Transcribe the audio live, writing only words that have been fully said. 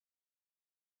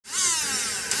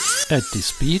At this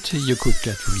speed you could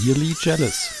get really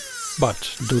jealous.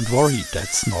 But don't worry,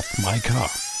 that's not my car.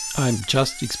 I'm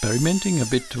just experimenting a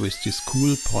bit with this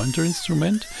cool pointer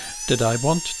instrument that I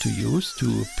want to use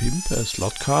to pimp a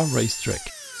slot car racetrack.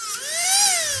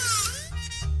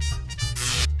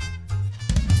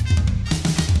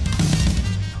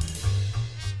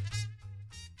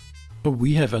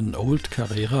 We have an old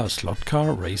Carrera slot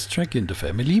car racetrack in the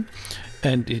family,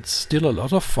 and it's still a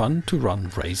lot of fun to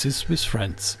run races with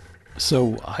friends.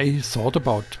 So I thought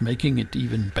about making it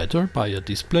even better by a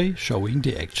display showing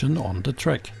the action on the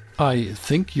track. I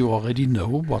think you already know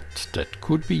what that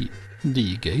could be.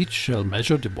 The gauge shall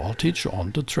measure the voltage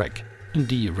on the track.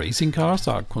 The racing cars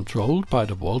are controlled by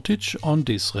the voltage on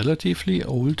this relatively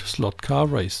old slot car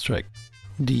racetrack.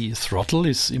 The throttle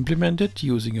is implemented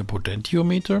using a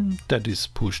potentiometer that is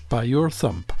pushed by your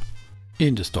thumb.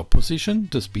 In the stop position,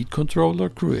 the speed controller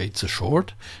creates a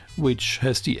short, which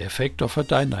has the effect of a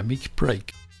dynamic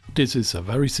brake. This is a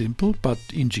very simple but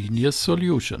ingenious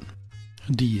solution.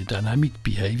 The dynamic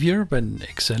behavior when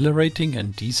accelerating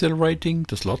and decelerating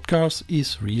the slot cars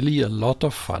is really a lot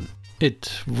of fun.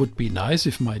 It would be nice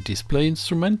if my display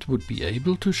instrument would be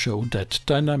able to show that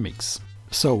dynamics.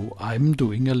 So I'm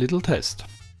doing a little test.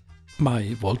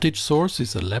 My voltage source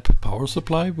is a lab power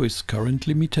supply with current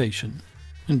limitation.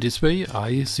 In this way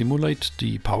I simulate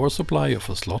the power supply of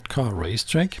a slot car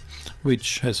racetrack,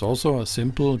 which has also a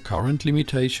simple current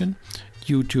limitation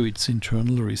due to its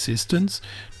internal resistance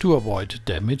to avoid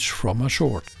damage from a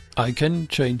short. I can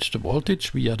change the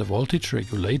voltage via the voltage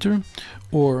regulator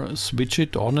or switch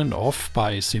it on and off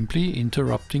by simply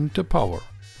interrupting the power.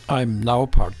 I'm now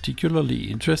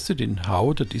particularly interested in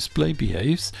how the display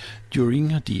behaves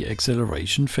during the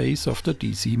acceleration phase of the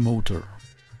DC motor.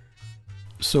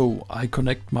 So I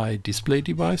connect my display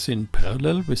device in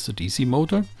parallel with the DC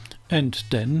motor and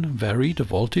then vary the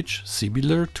voltage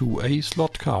similar to a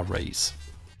slot car race.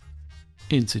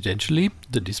 Incidentally,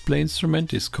 the display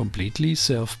instrument is completely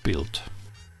self-built.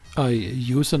 I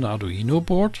use an Arduino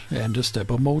board and a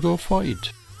stepper motor for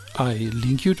it. I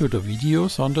link you to the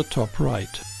videos on the top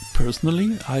right.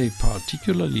 Personally, I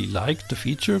particularly like the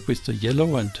feature with the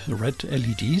yellow and red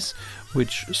LEDs,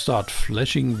 which start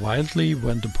flashing wildly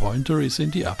when the pointer is in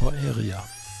the upper area.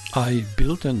 I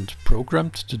built and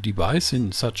programmed the device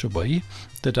in such a way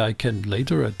that I can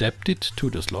later adapt it to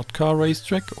the slot car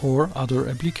racetrack or other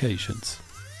applications.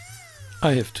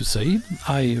 I have to say,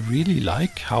 I really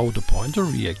like how the pointer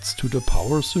reacts to the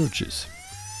power surges.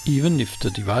 Even if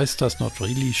the device does not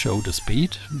really show the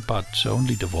speed, but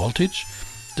only the voltage,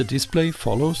 the display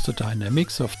follows the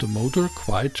dynamics of the motor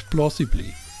quite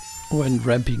plausibly. When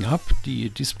ramping up, the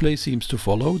display seems to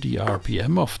follow the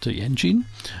RPM of the engine,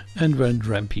 and when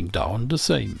ramping down, the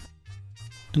same.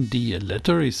 The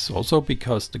latter is also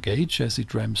because the gauge, as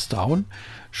it ramps down,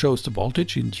 shows the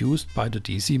voltage induced by the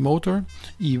DC motor,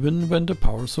 even when the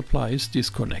power supply is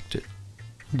disconnected.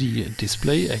 The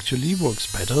display actually works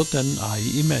better than I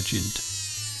imagined.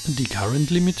 The current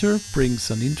limiter brings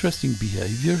an interesting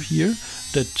behavior here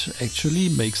that actually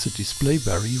makes the display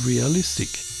very realistic.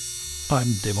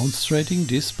 I'm demonstrating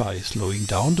this by slowing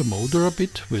down the motor a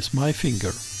bit with my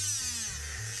finger.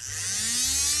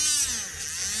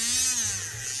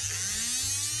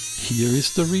 Here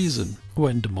is the reason.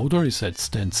 When the motor is at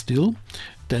standstill,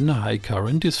 then a high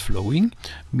current is flowing,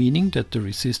 meaning that the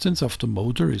resistance of the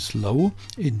motor is low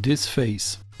in this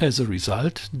phase. As a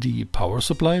result, the power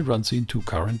supply runs into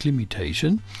current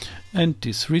limitation, and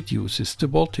this reduces the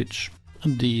voltage.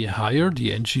 The higher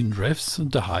the engine revs,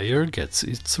 the higher gets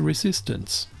its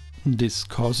resistance. This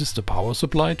causes the power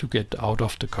supply to get out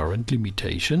of the current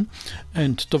limitation,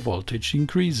 and the voltage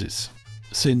increases.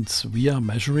 Since we are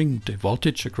measuring the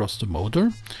voltage across the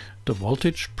motor, the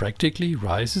voltage practically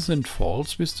rises and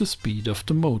falls with the speed of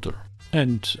the motor.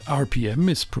 And RPM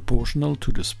is proportional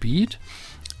to the speed,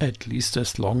 at least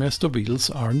as long as the wheels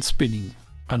aren't spinning.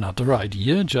 Another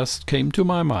idea just came to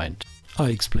my mind. I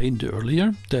explained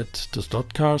earlier that the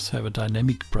slot cars have a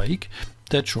dynamic brake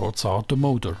that shorts out the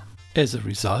motor. As a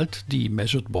result, the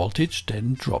measured voltage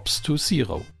then drops to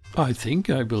zero. I think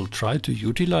I will try to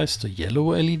utilize the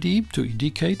yellow LED to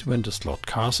indicate when the slot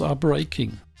cars are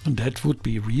braking. That would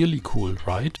be really cool,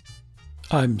 right?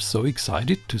 I'm so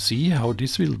excited to see how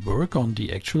this will work on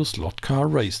the actual slot car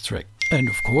racetrack. And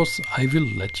of course, I will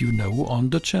let you know on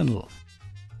the channel.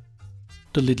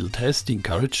 The little test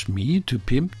encouraged me to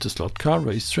pimp the slot car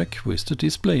racetrack with the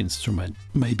display instrument.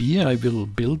 Maybe I will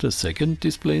build a second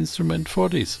display instrument for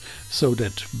this, so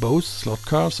that both slot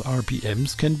cars'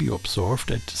 RPMs can be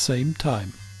observed at the same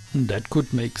time. That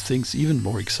could make things even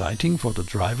more exciting for the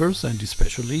drivers and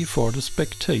especially for the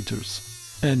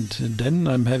spectators. And then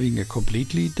I'm having a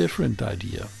completely different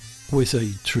idea. With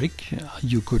a trick,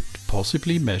 you could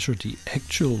possibly measure the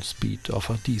actual speed of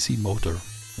a DC motor.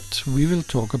 But we will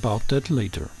talk about that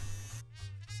later.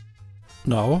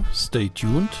 Now stay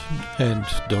tuned and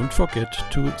don't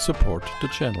forget to support the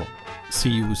channel.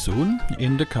 See you soon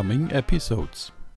in the coming episodes.